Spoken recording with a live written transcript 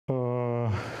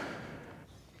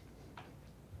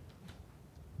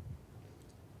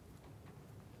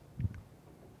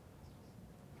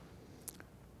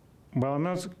Well, I'm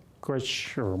not quite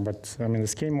sure, but I mean, the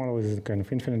scale model is kind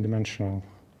of infinite dimensional,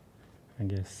 I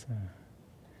guess.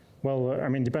 Well, I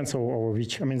mean, depends over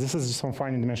which. I mean, this is some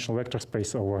finite dimensional vector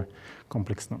space over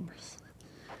complex numbers.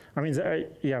 I mean,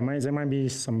 yeah, there might be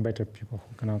some better people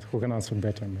who can answer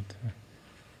better, but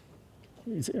I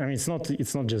mean, it's not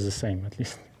just the same, at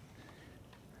least.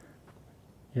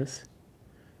 Yes.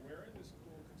 Where in this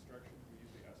cool construction do we use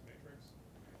the S matrix?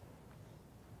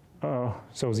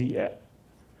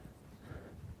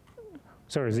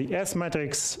 So the S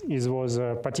matrix was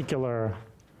a particular.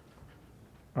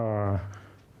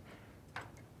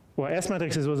 Well, S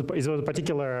matrix was a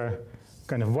particular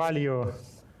kind of value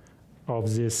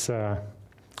of this.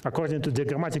 According to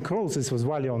diagrammatic rules, this was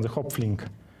value on the Hopf link,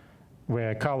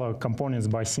 where color components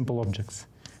by simple objects,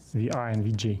 Vi and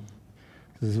Vj.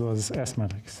 This was S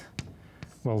matrix.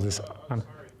 Well, this. Sorry,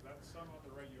 that sum on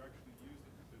the right, you actually used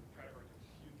it to try to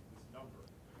compute this number.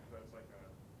 That's like the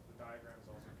diagram is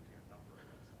also contain a number.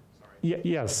 Sorry.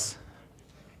 Yes.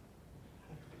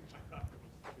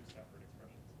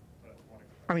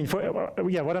 I mean,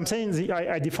 yeah, what I'm saying is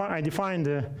I define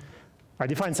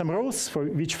some rows for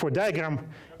which for diagram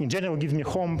in general gives me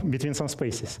home between some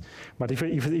spaces. But if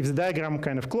the diagram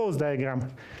kind of closed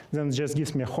diagram, then it just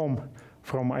gives me a home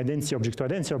from identity object to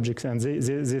identity object, and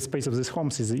the space of these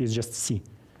homes is just C.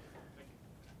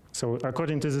 So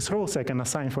according to these rules, I can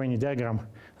assign for any diagram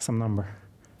some number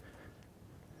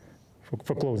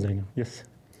for closed diagram. Yes.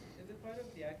 Is it part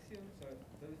of the axioms, or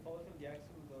does it follow from the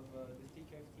axioms of this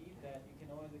TQFT that you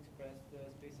can always express the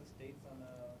space of states on a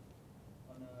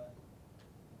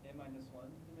n-1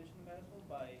 dimensional manifold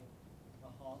by a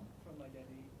Hom from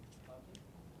identity object?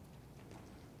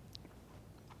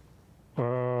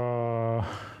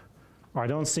 I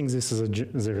don't think this is I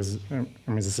mean,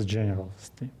 this is a general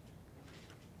state.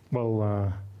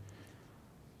 Well,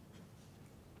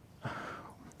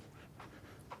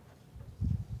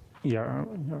 yeah,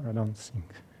 I don't think.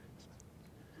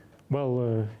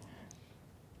 Well,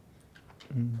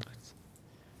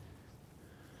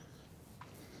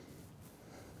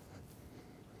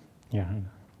 yeah.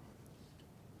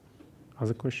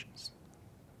 Other questions?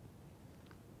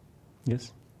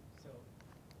 Yes? So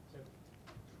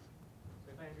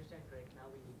if I understand correct, now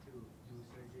we need to do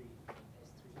surgery on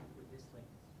S3 with this, like,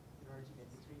 in order to get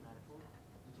the 3 manifold,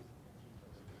 which is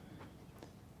N3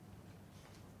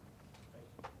 right?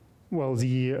 Well,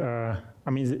 I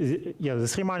mean, yeah, the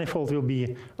 3 manifold will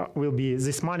be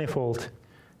this manifold,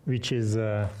 which is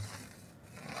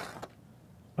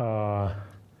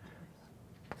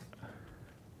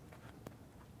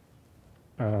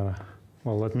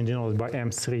well, let me denote it by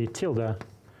M3 tilde.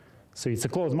 So it's a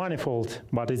closed manifold,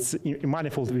 but it's a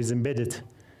manifold with embedded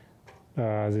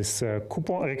this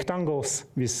coupon rectangles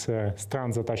with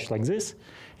strands attached like this,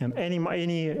 and any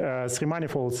 3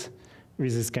 manifolds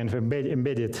with this kind of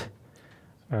embedded,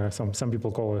 some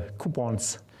people call it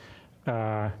coupons,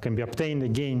 can be obtained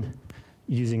again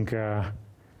using a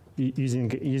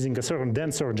certain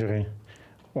dense surgery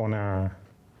on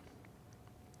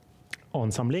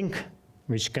some link,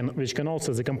 which can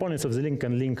also, the components of the link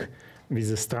can link with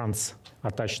the strands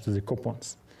attached to the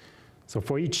coupons. So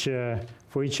for each of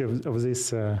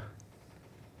this,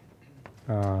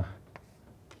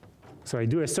 so I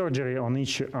do a surgery on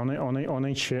each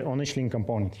link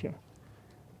component here,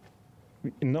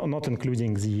 not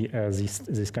including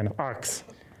this kind of arcs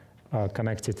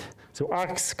connected. So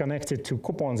arcs connected to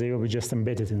coupons, they will be just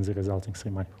embedded in the resulting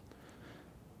 3 manifold.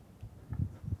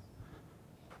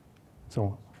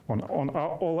 So on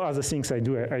all other things, I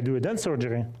do a dense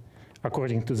surgery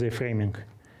according to the framing,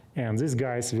 and these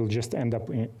guys will just end up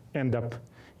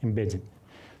embedded.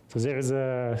 So there is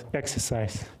a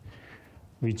exercise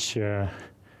which I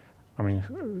mean,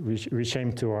 which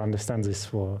aim to understand this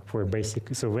for a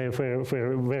basic, so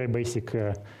very basic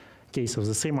case of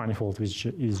the 3 manifold, which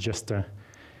is just a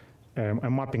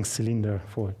mapping cylinder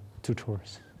for 2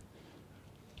 torus.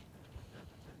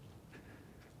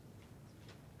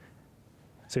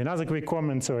 So another quick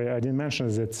comment, so I didn't mention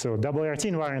that, so double RT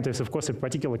invariant is of course a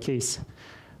particular case,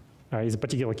 is a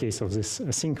particular case of this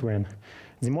thing when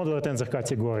the modular tensor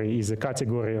category is a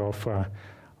category of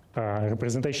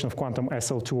representation of quantum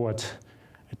SL2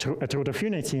 at root of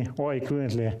unity, or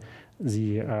equivalently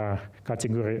the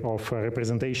category of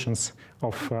representations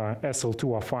of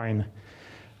SL2 affine,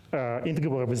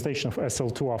 integrable representation of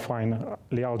SL2 affine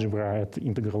Lie algebra at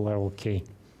integral level K.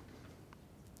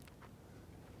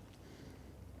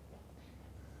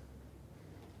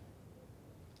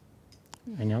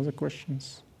 Any other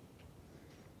questions?